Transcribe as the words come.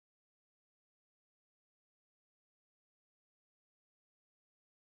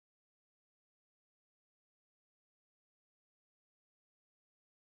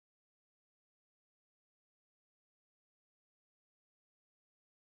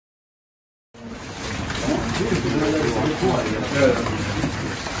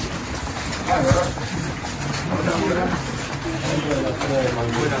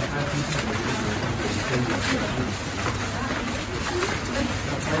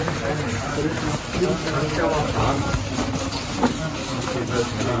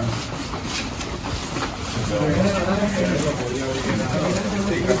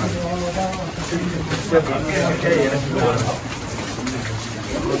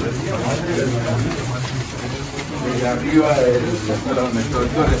De arriba del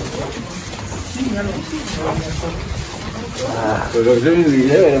extractores. Pero yo mi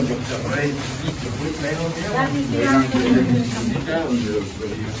video era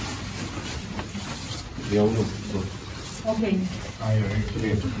Okay.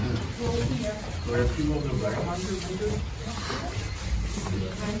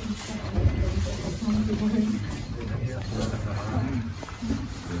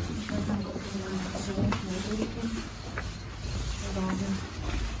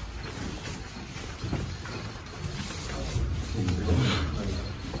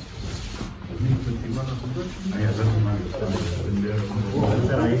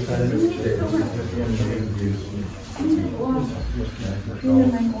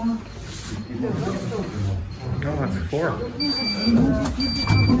 No, that's 4.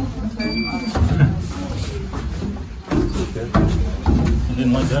 I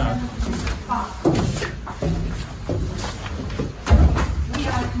didn't like that.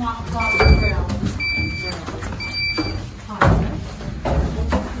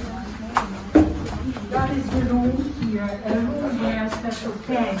 That is the room here, a room where special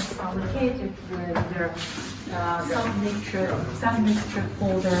tanks are located with some mixture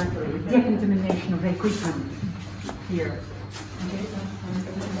for the decontamination of the equipment here.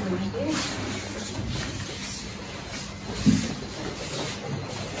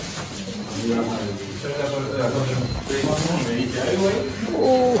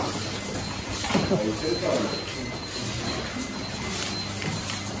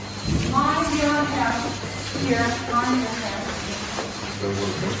 Mind your head here, mind your head.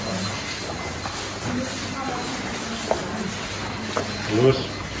 Louis?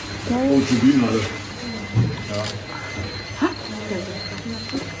 Oh, Tribune, oder? Ja.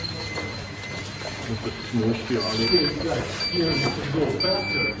 Das muss hier alle.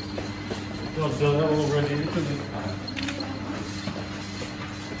 Well, they're already into this time.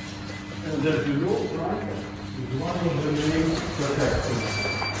 And as you know, right, is one of the main protectors.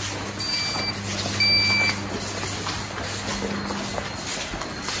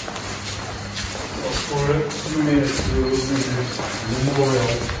 For a few minutes, we will do this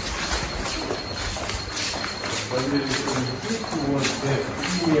memorial. But it is towards the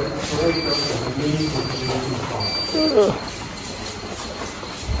key operator of the main population farm.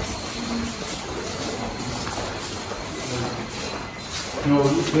 No,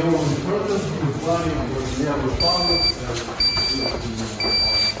 there was a purpose to the planning was never found.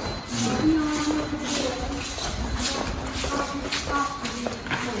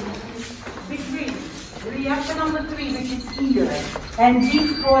 Between reactor number 3, which is here, and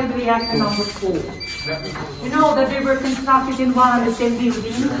destroyed reactor number 4. You know that they were constructed in one and the same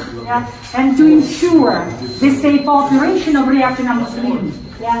building, yeah? And to ensure the safe operation of reactor number 3,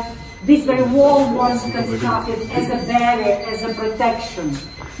 yeah? This very wall was constructed as a barrier, as a protection.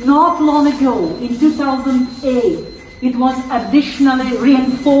 Not long ago, in 2008, it was additionally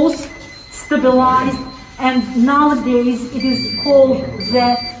reinforced, stabilized, and nowadays it is called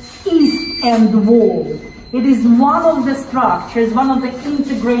the East End Wall. It is one of the structures, one of the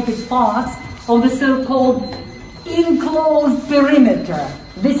integrated parts of the so-called enclosed perimeter.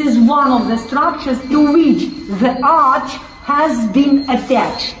 This is one of the structures to which the arch has been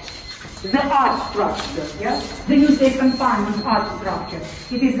attached. The arch structure, yeah? The new Safe Confinement arch structure.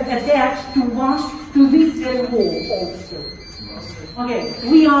 It is attached to this very wall also. Okay,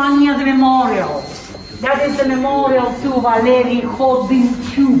 we are near the memorial. That is the memorial to Vladimir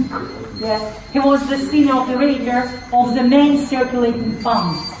Ilyich. Yeah? He was the senior operator of the main circulating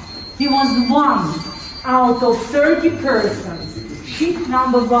pumps. He was one out of 30 persons, shift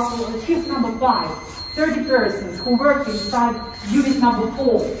number 5, 30 persons who worked inside unit number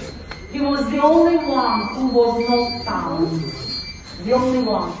 4. He was the only one who was not found. The only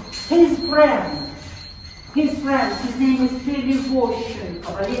one. His friend, his name is Vladimir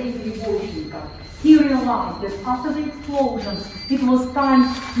Ilyich. He realized that after the explosion, it was time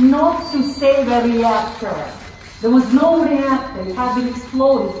not to save a reactor. There was no reactor, it had been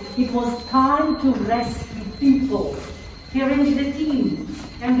exploded. It was time to rescue people. He arranged a team,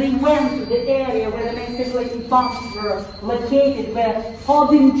 and they went to the area where the main circulating pumps were located, where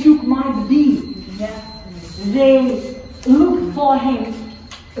Vladimir might be. Yeah. They looked for him.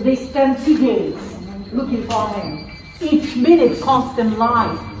 They spent 2 days looking for him. Each minute cost them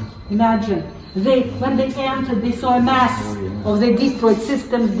life. Imagine. When they entered, they saw a mass of the destroyed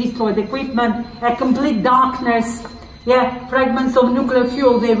systems, destroyed equipment, a complete darkness. Yeah, fragments of nuclear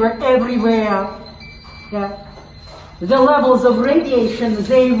fuel, they were everywhere. Yeah. The levels of radiation,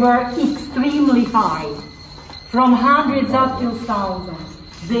 they were extremely high. From hundreds up to thousands.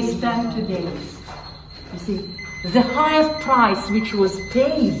 They spent 2 days. You see, the highest price which was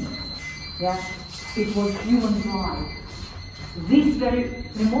paid, yeah, it was human life. This very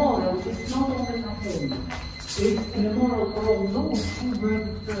memorial is not only a home, it's a memorial for all those who were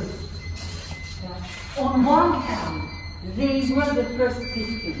the first. Yeah. On one hand, they were the first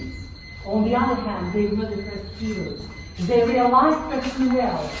victims. On the other hand, they were the first heroes. They realized perfectly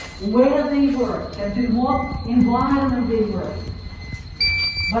well where they were and in what environment they were.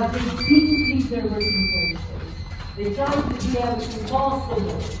 But they didn't leave their working places. They tried to do everything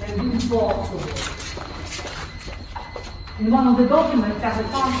possible and impossible. In one of the documents, I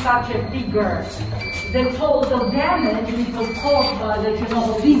found such a figure. The total damage which was caused by the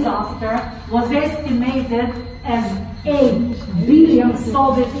Chernobyl disaster was estimated as 8 billion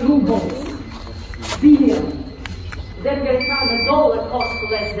Soviet rubles. Billion. Then we found a dollar cost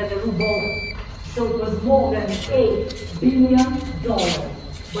less than a ruble. So it was more than $8 billion.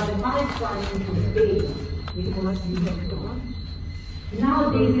 But the money price which was paid, it was $1.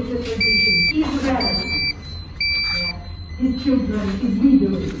 Nowadays it's a tradition. His relatives, his children, his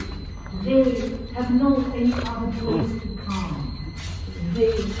widows, they have no any other place to come.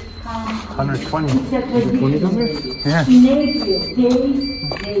 They come. 120. It's a tradition. Yeah. In April, they are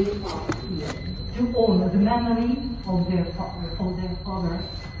here to honor the memory of their father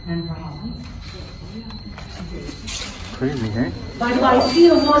and brothers. Crazy, eh? By the way,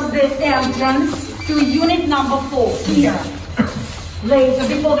 here was the entrance to unit number 4, here. Later,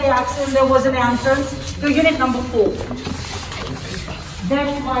 before the accident, there was an entrance to unit number 4.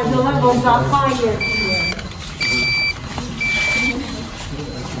 That's why the levels are higher here.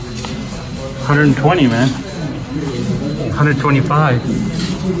 120, man. 125.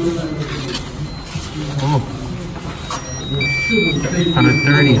 Oh.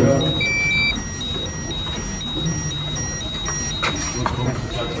 130.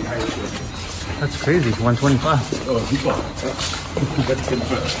 That's crazy. 125. Oh, super. That's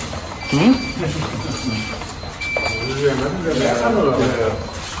confirmed. Hmm?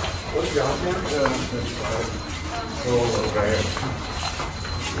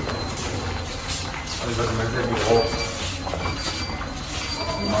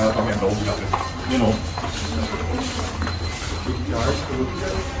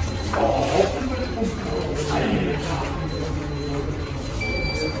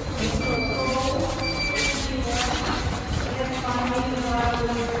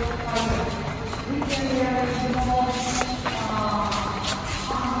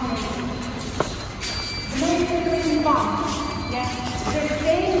 The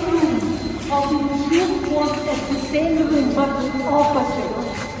same room of the ship was at the same room, but opposite.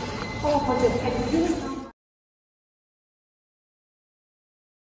 At this